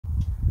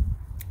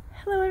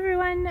Hello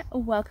everyone,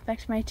 welcome back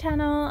to my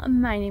channel.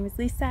 My name is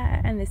Lisa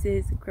and this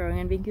is Growing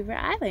on Vancouver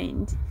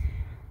Island.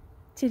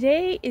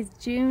 Today is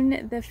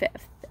June the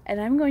 5th and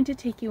I'm going to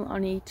take you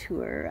on a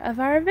tour of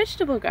our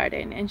vegetable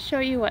garden and show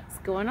you what's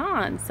going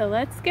on. So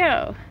let's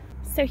go.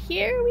 So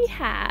here we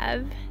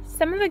have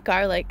some of the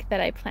garlic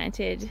that I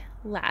planted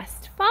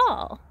last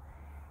fall.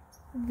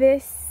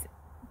 This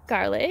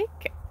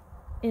garlic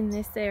in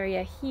this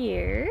area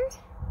here,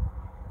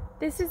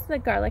 this is the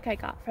garlic I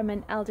got from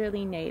an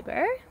elderly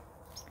neighbor.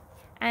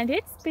 And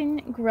it's been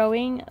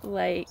growing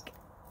like,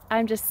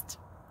 I'm just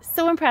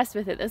so impressed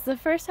with it. This is the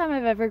first time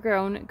I've ever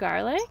grown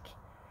garlic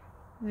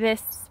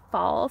this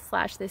fall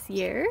slash this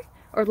year,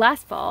 or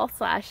last fall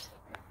slash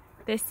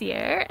this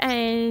year,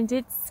 and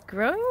it's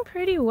growing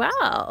pretty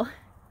well.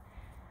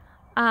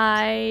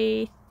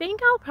 I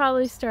think I'll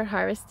probably start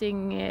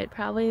harvesting it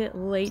probably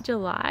late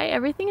July.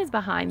 Everything is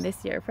behind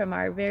this year from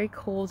our very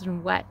cold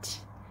and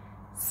wet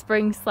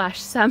spring slash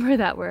summer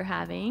that we're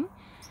having.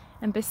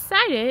 And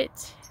beside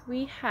it,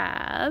 we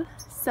have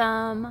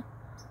some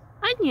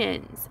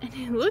onions, and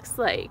it looks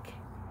like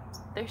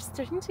they're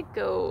starting to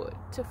go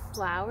to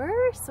flower,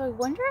 so I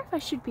wonder if I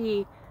should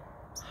be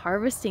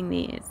harvesting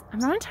these. I'm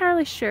not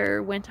entirely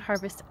sure when to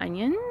harvest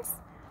onions.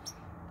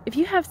 If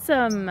you have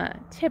some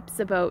tips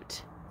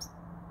about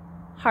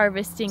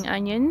harvesting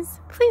onions,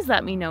 please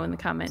let me know in the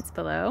comments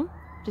below.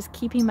 Just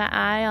keeping my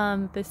eye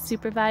on the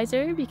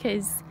supervisor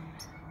because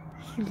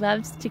he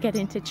loves to get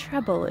into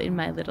trouble in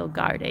my little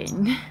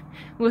garden.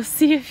 We'll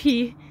see if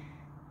he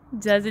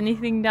does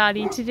anything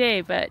naughty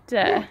today, but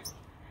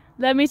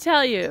let me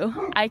tell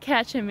you, I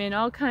catch him in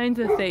all kinds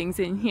of things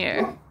in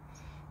here.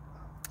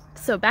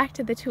 So back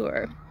to the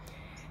tour.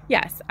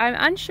 Yes, I'm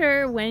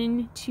unsure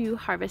when to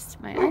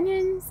harvest my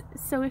onions,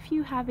 so if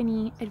you have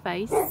any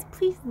advice,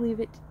 please leave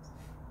it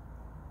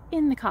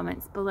in the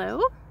comments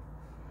below.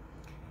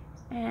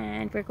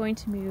 And we're going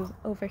to move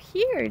over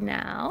here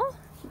now,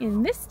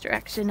 in this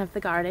direction of the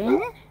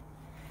garden.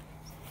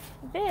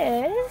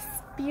 This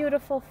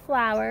beautiful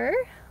flower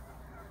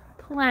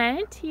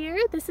plant here,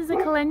 this is a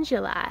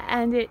calendula,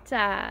 and it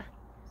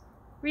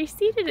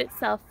reseeded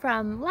itself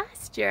from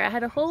last year. I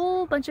had a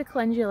whole bunch of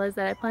calendulas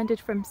that I planted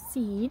from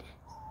seed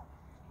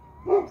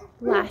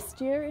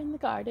last year in the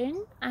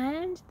garden,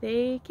 and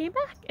they came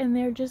back and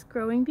they're just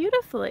growing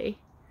beautifully.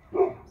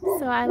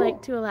 So I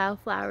like to allow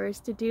flowers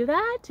to do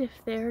that. If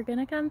they're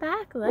gonna come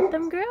back, let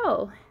them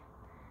grow.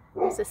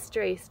 There's a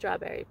stray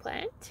strawberry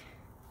plant,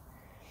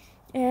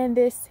 and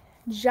this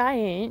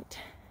giant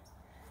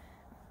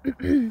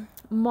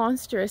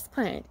monstrous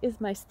plant is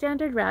my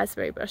standard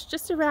raspberry bush,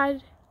 just a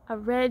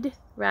red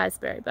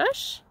raspberry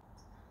bush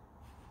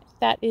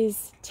that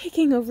is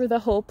taking over the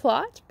whole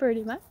plot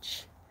pretty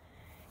much.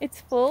 It's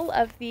full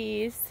of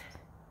these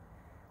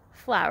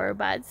flower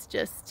buds,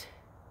 just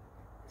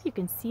if you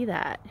can see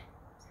that.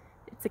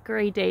 It's a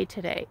gray day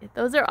today.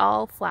 Those are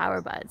all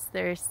flower buds.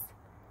 There's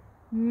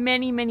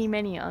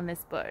many on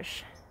this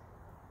bush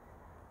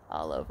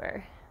all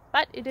over,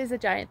 but it is a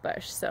giant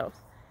bush, so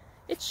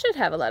it should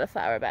have a lot of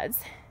flower buds.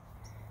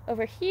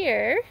 Over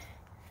here,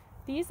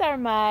 these are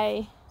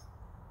my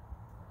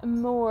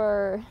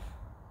more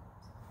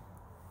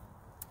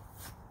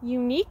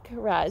unique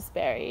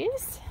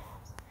raspberries.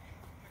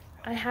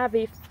 I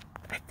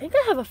think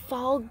I have a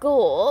fall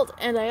gold,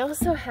 and I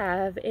also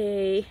have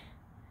a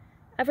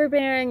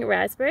everbearing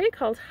raspberry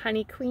called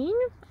Honey Queen.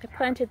 I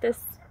planted this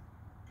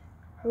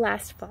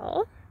last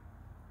fall.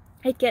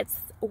 It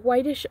gets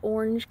whitish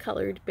orange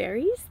colored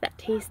berries that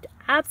taste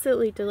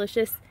absolutely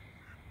delicious.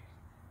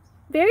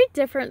 Very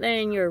different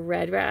than your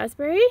red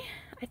raspberry.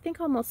 I think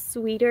almost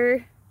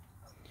sweeter.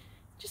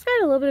 Just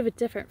got a little bit of a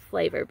different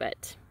flavor,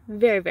 but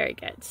very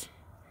good.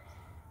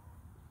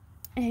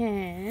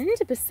 And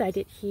beside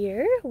it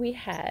here we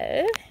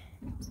have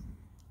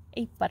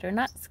a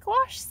butternut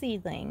squash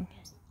seedling.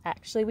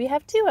 Actually, we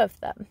have two of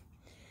them.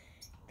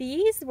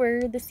 These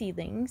were the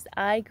seedlings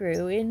I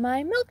grew in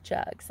my milk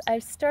jugs.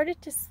 I've started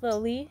to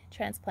slowly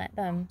transplant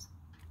them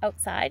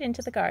outside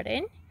into the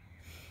garden.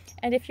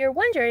 And if you're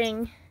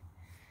wondering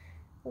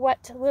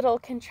what little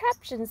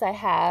contraptions I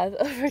have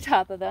over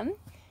top of them,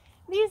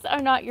 these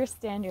are not your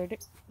standard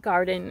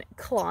garden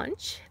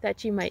clunch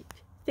that you might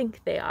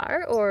think they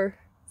are or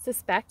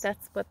suspect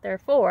that's what they're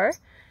for.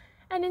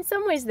 And in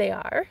some ways they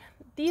are.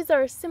 These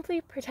are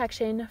simply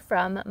protection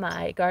from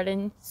my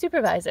garden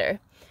supervisor.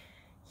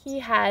 He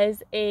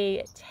has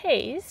a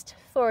taste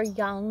for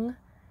young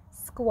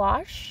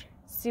squash,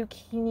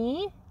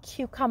 zucchini,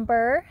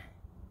 cucumber,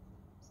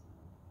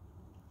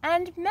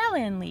 and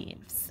melon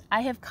leaves.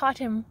 I have caught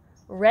him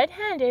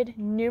red-handed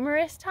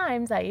numerous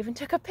times. I even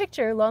took a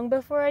picture long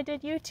before I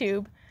did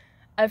YouTube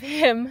of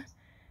him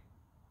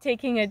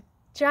taking a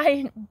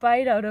giant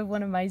bite out of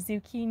one of my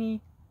zucchini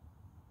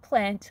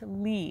plant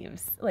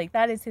leaves. Like,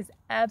 that is his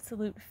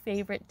absolute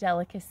favorite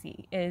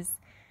delicacy, is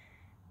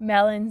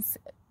melons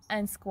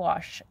and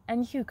squash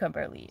and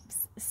cucumber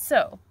leaves.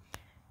 So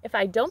if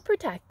I don't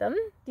protect them,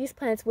 these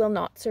plants will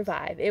not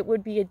survive. It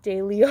would be a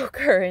daily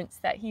occurrence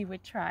that he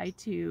would try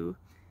to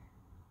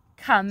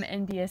come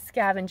and be a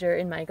scavenger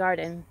in my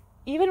garden.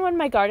 even when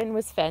my garden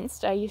was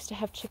fenced, I used to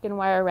have chicken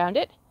wire around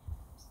it.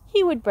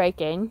 He would break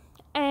in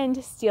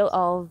and steal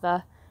all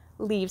the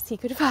leaves he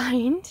could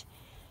find.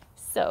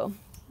 So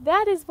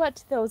that is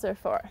what those are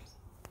for.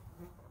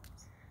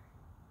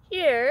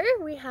 Here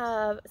we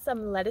have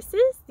some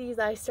lettuces. These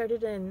I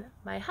started in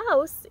my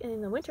house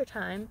in the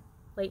wintertime,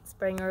 late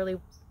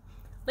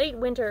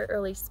winter,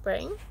 early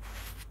spring.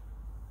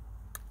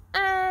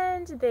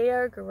 And they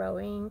are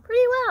growing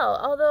pretty well,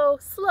 although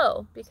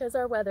slow because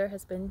our weather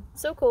has been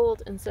so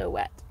cold and so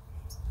wet.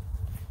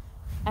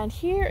 And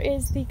here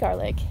is the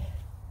garlic.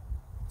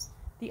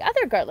 The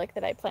other garlic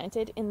that I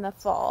planted in the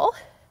fall.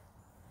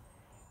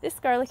 This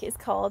garlic is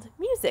called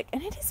Music,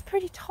 and it is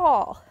pretty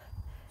tall.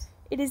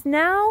 It is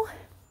now,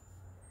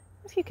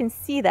 if you can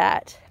see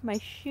that, my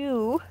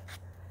shoe.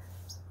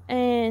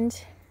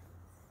 And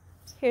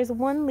here's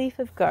one leaf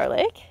of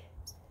garlic.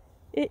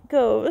 It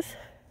goes,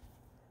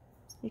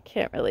 you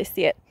can't really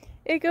see it.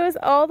 It goes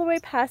all the way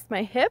past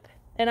my hip,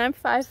 and I'm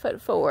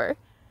 5'4".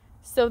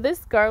 So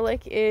this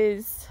garlic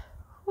is,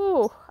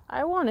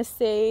 I want to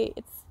say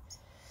it's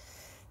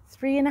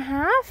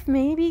 3.5,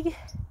 maybe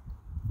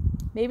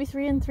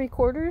 3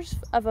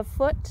 3/4 of a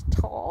foot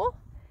tall.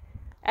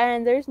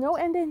 And there's no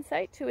end in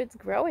sight to its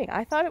growing.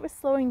 I thought it was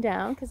slowing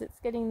down because it's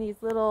getting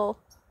these little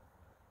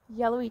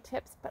yellowy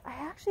tips, but I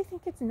actually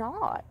think it's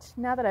not.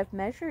 Now that I've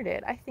measured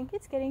it, I think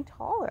it's getting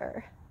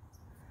taller.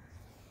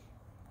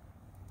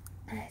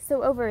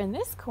 So over in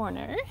this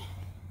corner,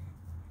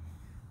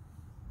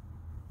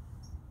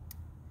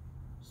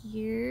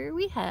 here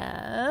we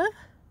have,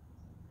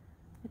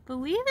 I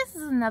believe this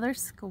is another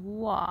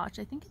squash.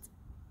 I think it's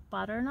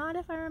butternut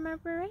if I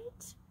remember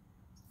right.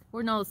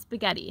 Or no,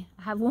 spaghetti.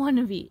 I have one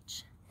of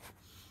each.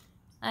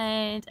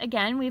 And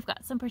again, we've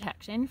got some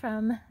protection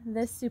from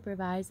the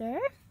supervisor.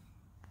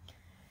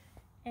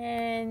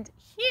 And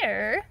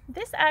here,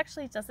 this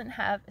actually doesn't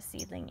have a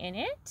seedling in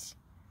it.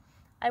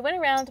 I went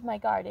around my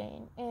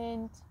garden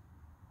and,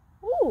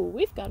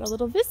 we've got a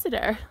little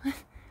visitor. A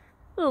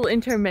little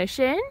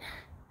intermission.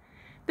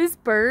 This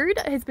bird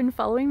has been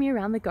following me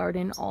around the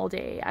garden all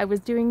day. I was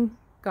doing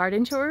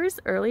garden chores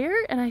earlier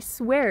and I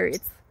swear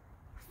it's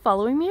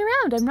following me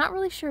around. I'm not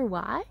really sure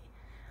why.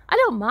 I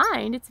don't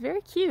mind, it's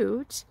very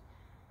cute,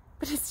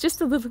 but it's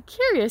just a little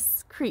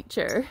curious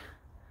creature.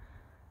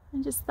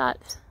 I just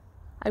thought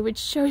I would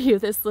show you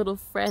this little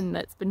friend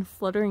that's been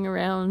fluttering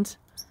around,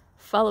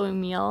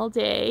 following me all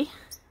day.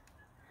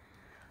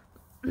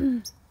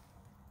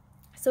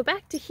 So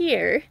back to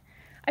here,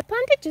 I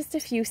planted just a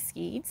few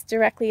seeds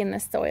directly in the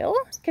soil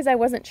because I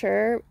wasn't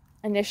sure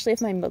initially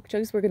if my milk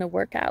jugs were going to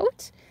work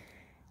out.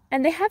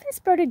 And they haven't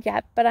sprouted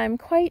yet, but I'm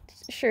quite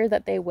sure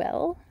that they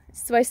will.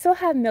 So I still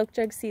have milk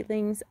jug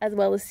seedlings as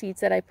well as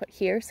seeds that I put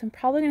here. So I'm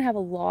probably going to have a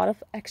lot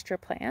of extra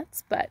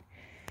plants, but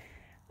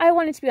I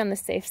wanted to be on the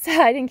safe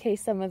side in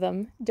case some of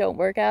them don't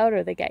work out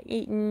or they get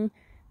eaten.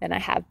 Then I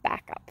have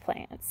backup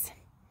plants.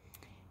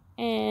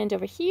 And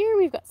over here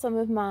we've got some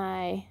of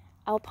my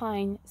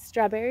alpine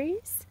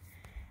strawberries.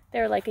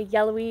 They're like a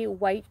yellowy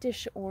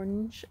whitish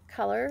orange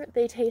color.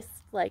 They taste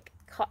like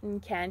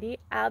cotton candy,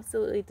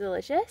 absolutely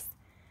delicious.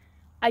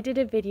 I did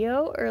a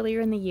video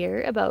earlier in the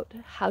year about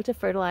how to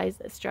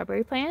fertilize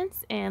strawberry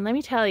plants, and let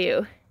me tell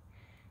you,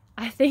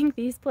 I think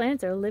these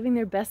plants are living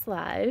their best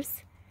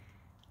lives.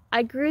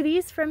 I grew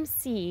these from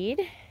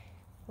seed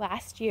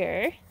last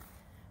year.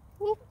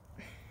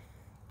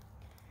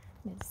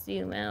 Let's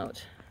zoom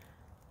out.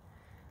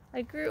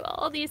 I grew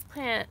all these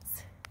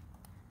plants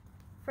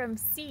from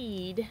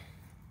seed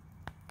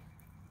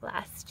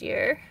last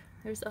year.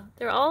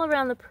 They're all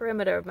around the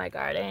perimeter of my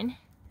garden.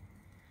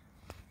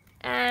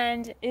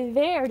 And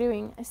they are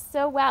doing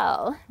so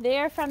well. They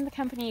are from the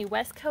company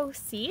West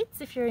Coast Seeds,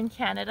 if you're in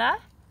Canada.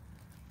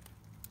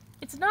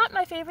 It's not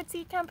my favorite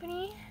seed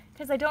company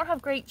because I don't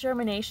have great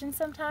germination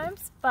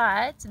sometimes,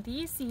 but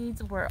these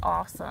seeds were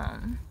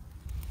awesome.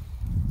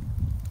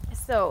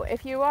 So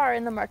if you are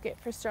in the market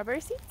for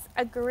strawberry seeds,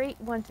 a great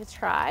one to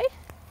try.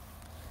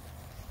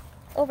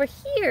 Over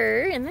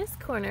here in this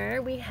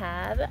corner, we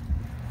have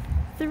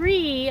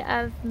 3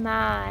 of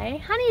my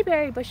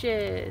honeyberry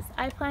bushes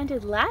I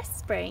planted last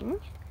spring.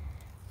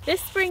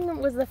 This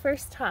spring was the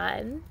first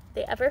time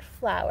they ever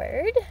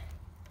flowered.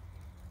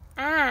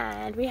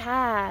 And we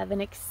have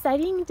an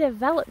exciting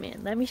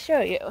development. Let me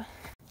show you.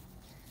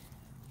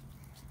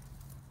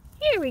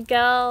 Here we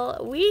go.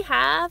 We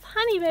have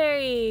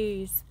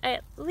honeyberries.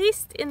 At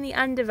least in the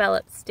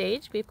undeveloped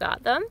stage, we've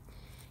got them.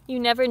 You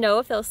never know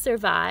if they'll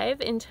survive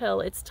until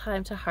it's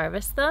time to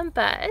harvest them,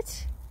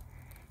 but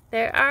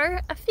there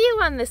are a few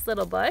on this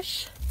little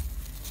bush.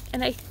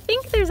 And I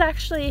think there's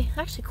actually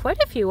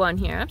quite a few on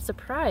here. I'm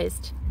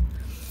surprised.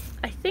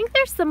 I think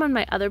there's some on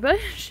my other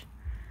bush.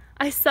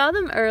 I saw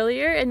them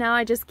earlier and now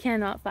I just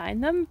cannot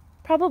find them.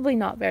 Probably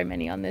not very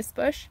many on this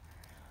bush.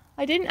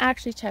 I didn't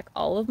actually check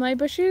all of my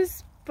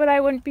bushes, but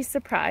I wouldn't be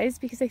surprised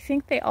because I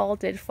think they all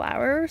did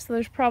flower. So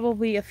there's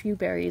probably a few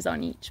berries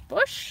on each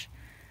bush,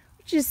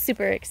 which is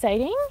super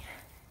exciting.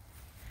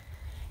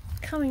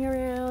 Coming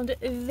around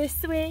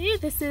this way,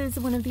 this is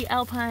one of the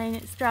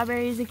alpine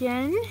strawberries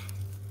again.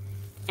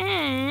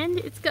 And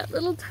it's got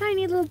little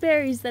tiny little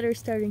berries that are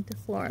starting to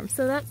form,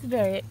 so that's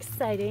very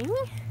exciting.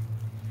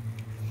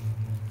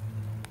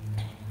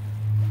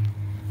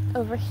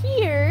 Over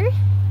here,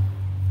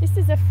 this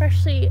is a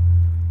freshly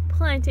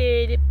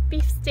planted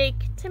beefsteak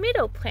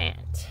tomato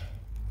plant.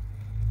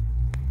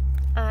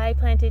 I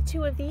planted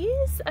 2 of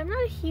these. I'm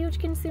not a huge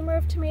consumer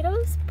of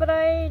tomatoes, but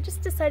I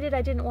just decided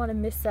I didn't want to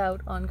miss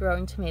out on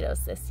growing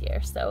tomatoes this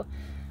year. So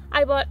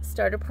I bought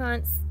starter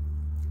plants.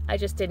 I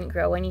just didn't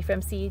grow any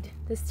from seed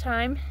this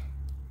time.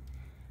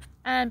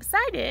 And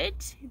beside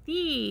it,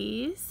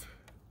 these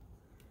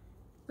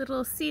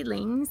little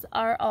seedlings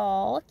are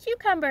all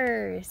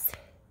cucumbers.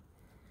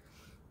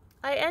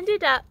 I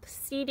ended up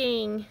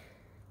seeding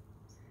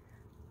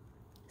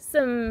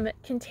some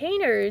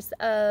containers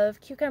of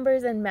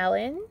cucumbers and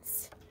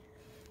melons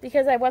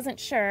because I wasn't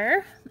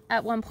sure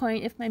at one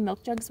point if my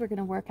milk jugs were going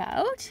to work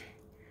out.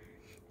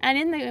 And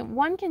in the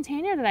one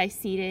container that I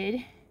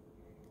seeded,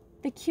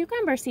 the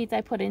cucumber seeds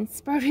I put in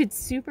sprouted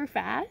super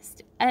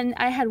fast, and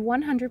I had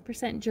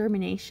 100%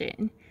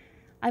 germination.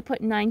 I put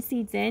 9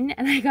 seeds in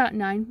and I got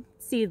 9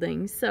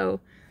 seedlings.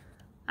 So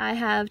I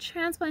have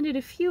transplanted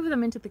a few of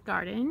them into the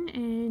garden,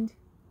 and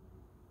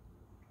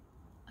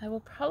I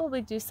will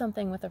probably do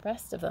something with the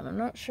rest of them. I'm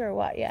not sure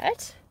what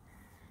yet.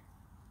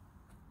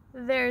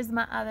 There's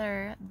my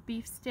other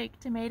beefsteak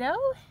tomato.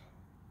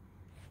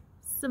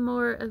 Some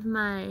more of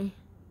my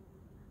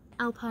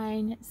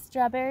alpine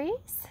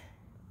strawberries.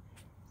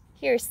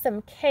 Here's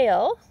some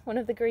kale, one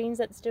of the greens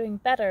that's doing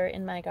better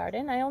in my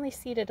garden. I only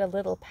seeded a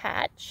little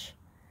patch,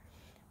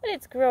 but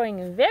it's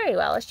growing very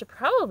well. I should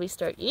probably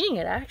start eating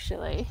it,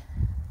 actually.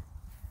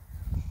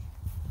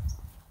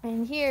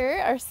 And here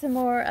are some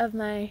more of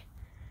my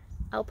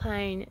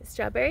alpine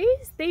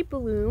strawberries. They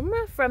bloom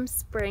from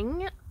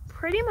spring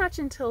pretty much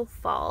until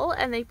fall,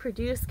 and they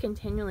produce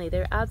continually.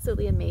 They're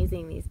absolutely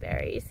amazing, these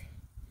berries.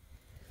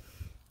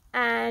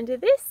 And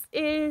this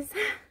is,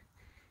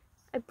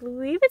 I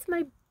believe it's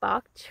my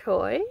bok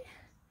choy.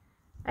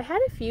 I had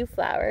a few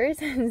flowers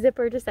and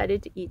Zipper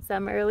decided to eat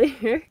some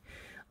earlier,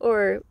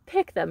 or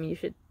pick them,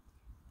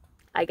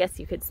 I guess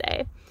you could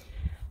say.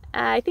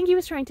 I think he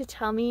was trying to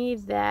tell me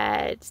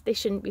that they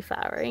shouldn't be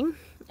flowering.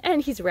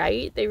 And he's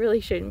right, they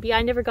really shouldn't be.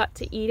 I never got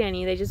to eat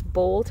any, they just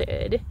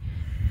bolted.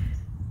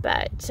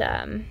 But,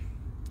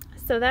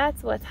 so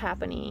that's what's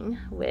happening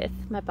with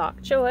my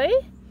bok choy.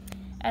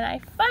 And I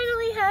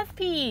finally have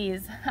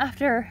peas.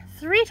 After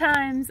 3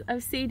 times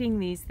of seeding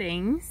these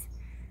things,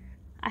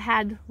 I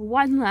had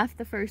 1 left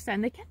the first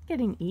time. They kept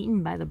getting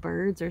eaten by the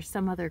birds or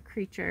some other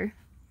creature.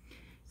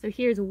 So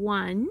here's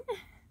 1.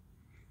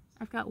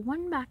 I've got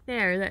 1 back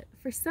there that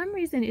for some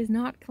reason is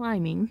not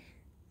climbing.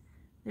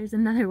 There's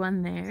another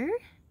one there.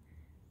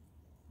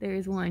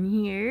 There's 1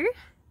 here.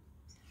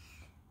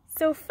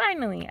 So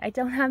finally, I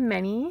don't have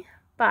many,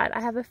 but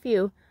I have a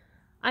few.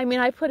 I mean,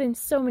 I put in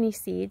so many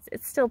seeds.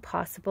 It's still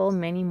possible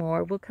many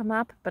more will come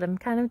up, but I'm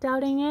kind of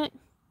doubting it.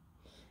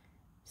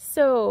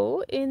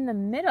 So in the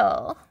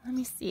middle, let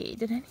me see,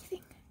 did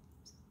anything?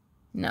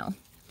 No.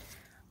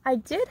 I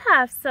did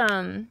have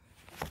some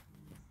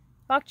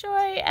bok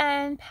choy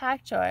and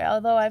pak choy,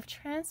 although I've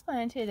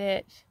transplanted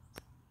it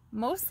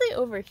mostly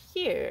over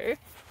here.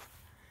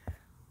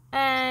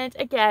 And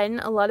again,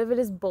 a lot of it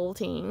is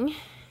bolting.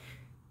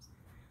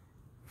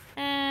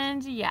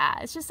 And yeah,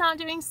 it's just not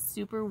doing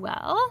super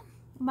well.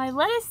 My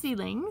lettuce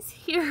seedlings,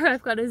 here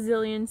I've got a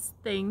zillion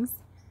things.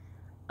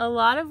 A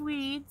lot of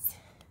weeds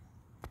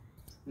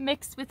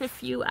mixed with a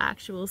few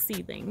actual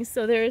seedlings.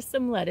 So there is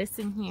some lettuce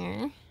in here. I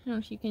don't know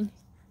if you can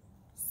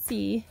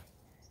see.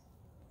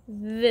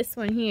 This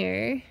one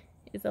here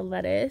is a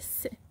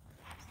lettuce.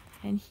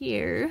 And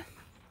here,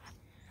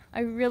 I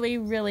really,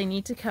 really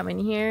need to come in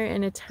here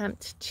and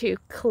attempt to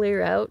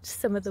clear out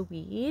some of the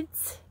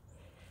weeds.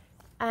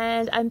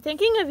 And I'm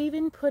thinking of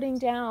even putting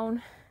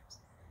down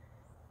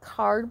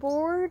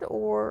cardboard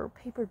or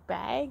paper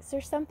bags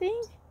or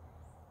something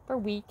for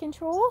weed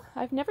control.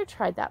 I've never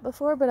tried that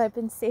before, but I've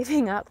been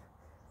saving up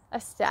a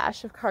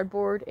stash of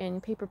cardboard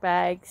and paper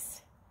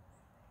bags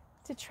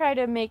to try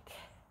to make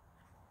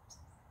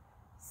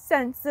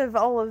sense of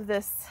all of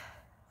this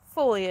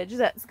foliage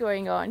that's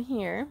going on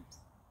here.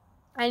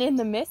 And in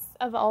the midst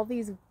of all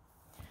these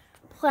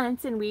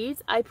plants and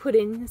weeds, I put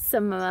in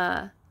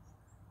some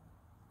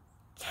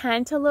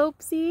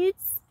cantaloupe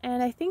seeds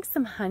and I think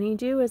some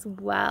honeydew as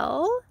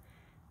well,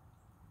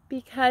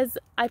 because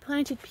I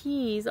planted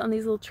peas on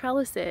these little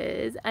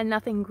trellises and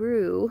nothing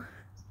grew.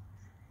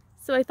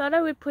 So I thought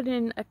I would put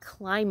in a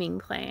climbing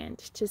plant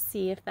to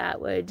see if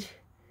that would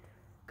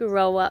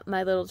grow up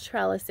my little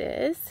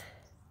trellises.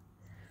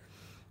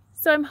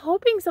 So I'm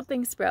hoping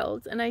something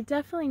sprouts, and I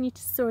definitely need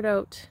to sort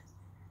out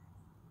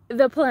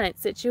the plant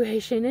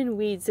situation and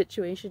weed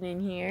situation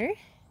in here.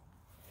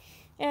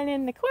 And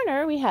in the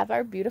corner we have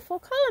our beautiful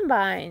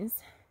columbines.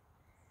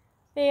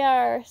 They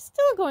are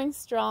still going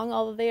strong,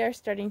 although they are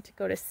starting to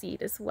go to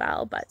seed as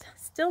well, but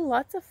still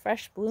lots of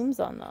fresh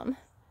blooms on them.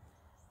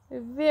 A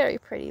very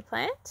pretty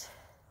plant.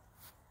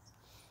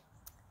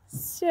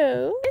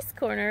 So this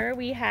corner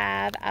we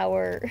have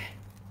our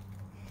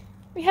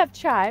We have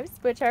chives,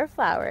 which are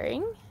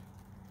flowering,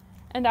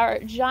 and our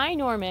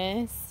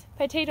ginormous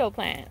potato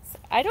plants.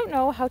 I don't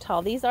know how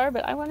tall these are,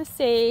 but I want to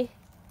say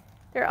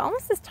they're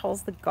almost as tall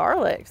as the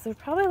garlic. So they're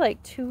probably like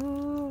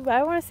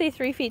I want to say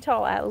 3 feet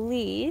tall at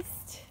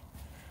least.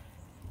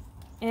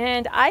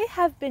 And I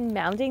have been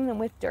mounding them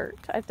with dirt.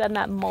 I've done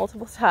that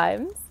multiple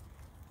times.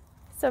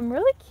 So I'm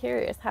really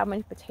curious how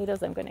many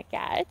potatoes I'm going to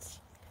get.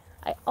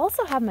 I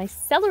also have my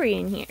celery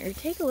in here.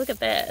 Take a look at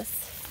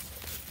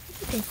this.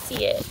 You can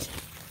see it.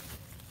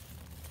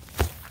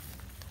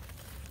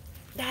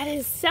 That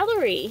is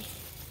celery.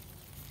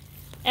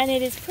 And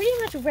it is pretty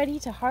much ready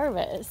to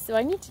harvest. So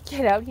I need to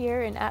get out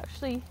here and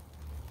actually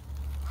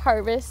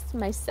harvest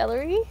my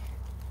celery.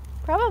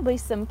 Probably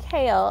some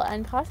kale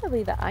and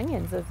possibly the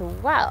onions as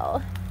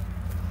well.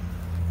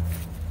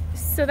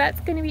 So that's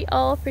going to be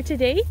all for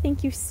today.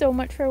 Thank you so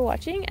much for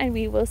watching, and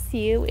we will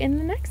see you in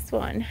the next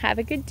one. Have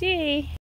a good day.